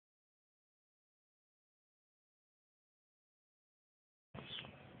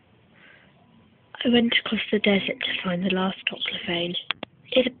I went across the desert to find the last Toclafane.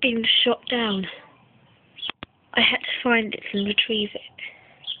 It had been shot down. I had to find it and retrieve it.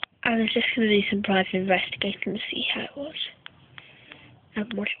 I was just going to do some private investigating to see how it was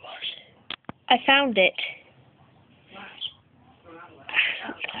and what it was. I found it. I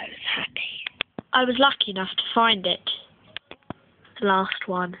was happy. I was lucky enough to find it. The last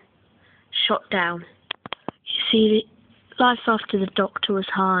one. Shot down. You see, life after the doctor was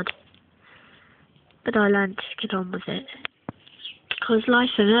hard. But I learned to get on with it. Because life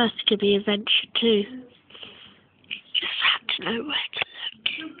on Earth could be adventure too. You just had to know where to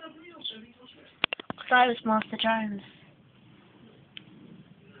look. Because I was Martha Jones.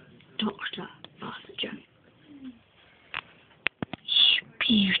 Dr. Martha Jones.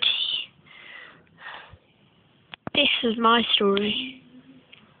 Beauty. This is my story.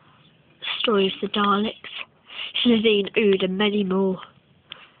 The story of the Daleks. Sylvain, Ood and many more.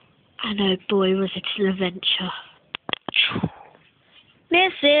 And oh boy, was it an adventure.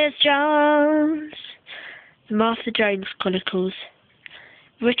 Mrs. Jones. The Martha Jones Chronicles.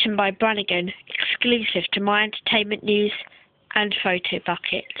 Written by Brannigan, exclusive to My Entertainment News and Photo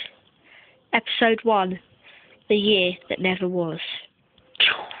Bucket. Episode 1. The Year That Never Was.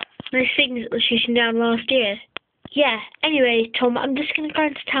 Those things that were shooting down last year. Yeah, anyway, Tom, I'm just going to go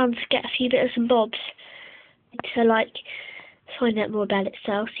into town to get a few bits and bobs. To, find out more about it,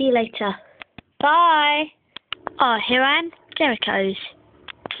 so I'll see you later. Bye! Oh, here I am. There it goes.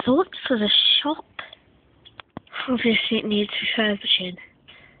 Thought this was a shop. Obviously it needs refurbishing.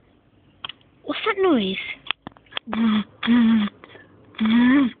 What's that noise?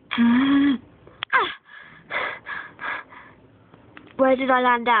 Where did I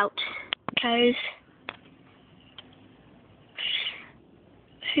land out? Goes.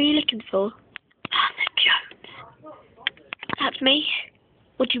 Who are you looking for? Martha Jones. That's me.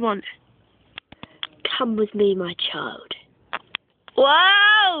 What do you want? Come with me, my child.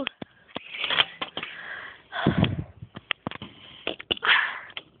 Whoa!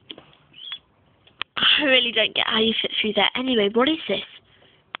 I really don't get how you fit through there. Anyway, what is this?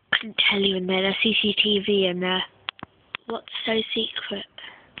 I couldn't tell you in there. There's CCTV in there. What's so secret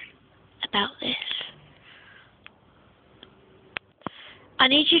about this? I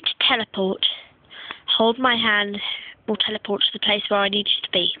need you to teleport. Hold my hand. We'll teleport to the place where I need you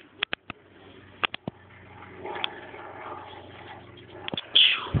to be.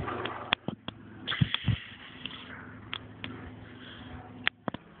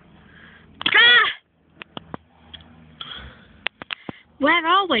 Where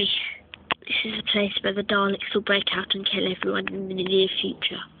are we? This is a place where the Daleks will break out and kill everyone in the near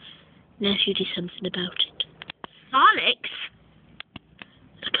future. Unless you do something about it. Daleks?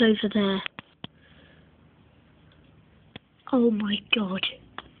 Look over there. Oh my god.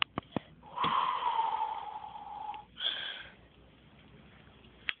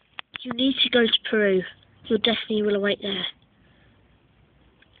 You need to go to Peru. Your destiny will await there.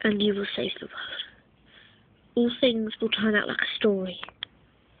 And you will save the world. All things will turn out like a story.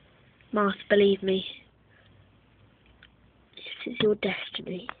 Martha, believe me. This is your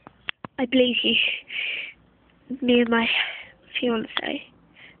destiny. I believe you. Me and my fiancé.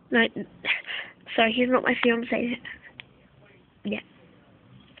 No, sorry, he's not my fiancé. Yeah.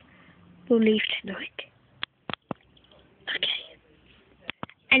 We'll leave tonight. Okay.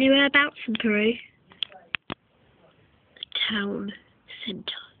 Anywhere about in Peru? The town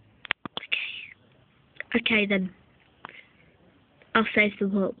centre. Okay then. I'll save the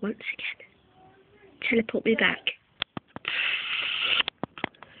world once again. Teleport me back.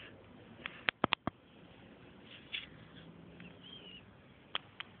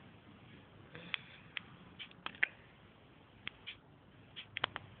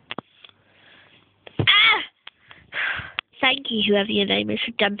 Thank you, whoever your name is,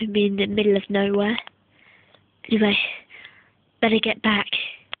 for dumping me in the middle of nowhere. Anyway, better get back.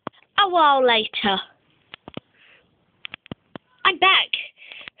 A while later. I'm back.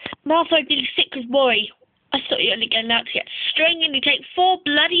 Martha, I've been sick with worry. I thought you were only going out to get string and you take 4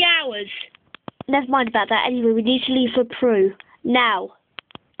 bloody hours. Never mind about that. Anyway, we need to leave for Peru. Now.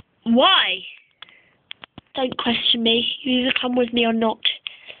 Why? Don't question me. You either come with me or not.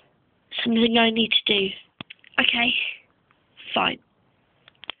 Something I need to do. Okay. Fine.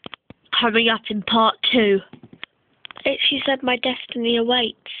 Coming up in part 2. She said my destiny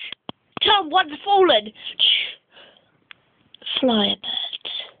awaits. Tom, one's fallen! Flyer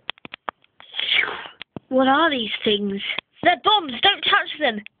birds. What are these things? They're bombs! Don't touch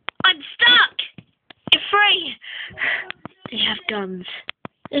them! I'm stuck! You're free! They have guns.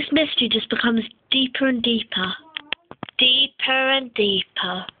 This mystery just becomes deeper and deeper. Deeper and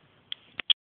deeper.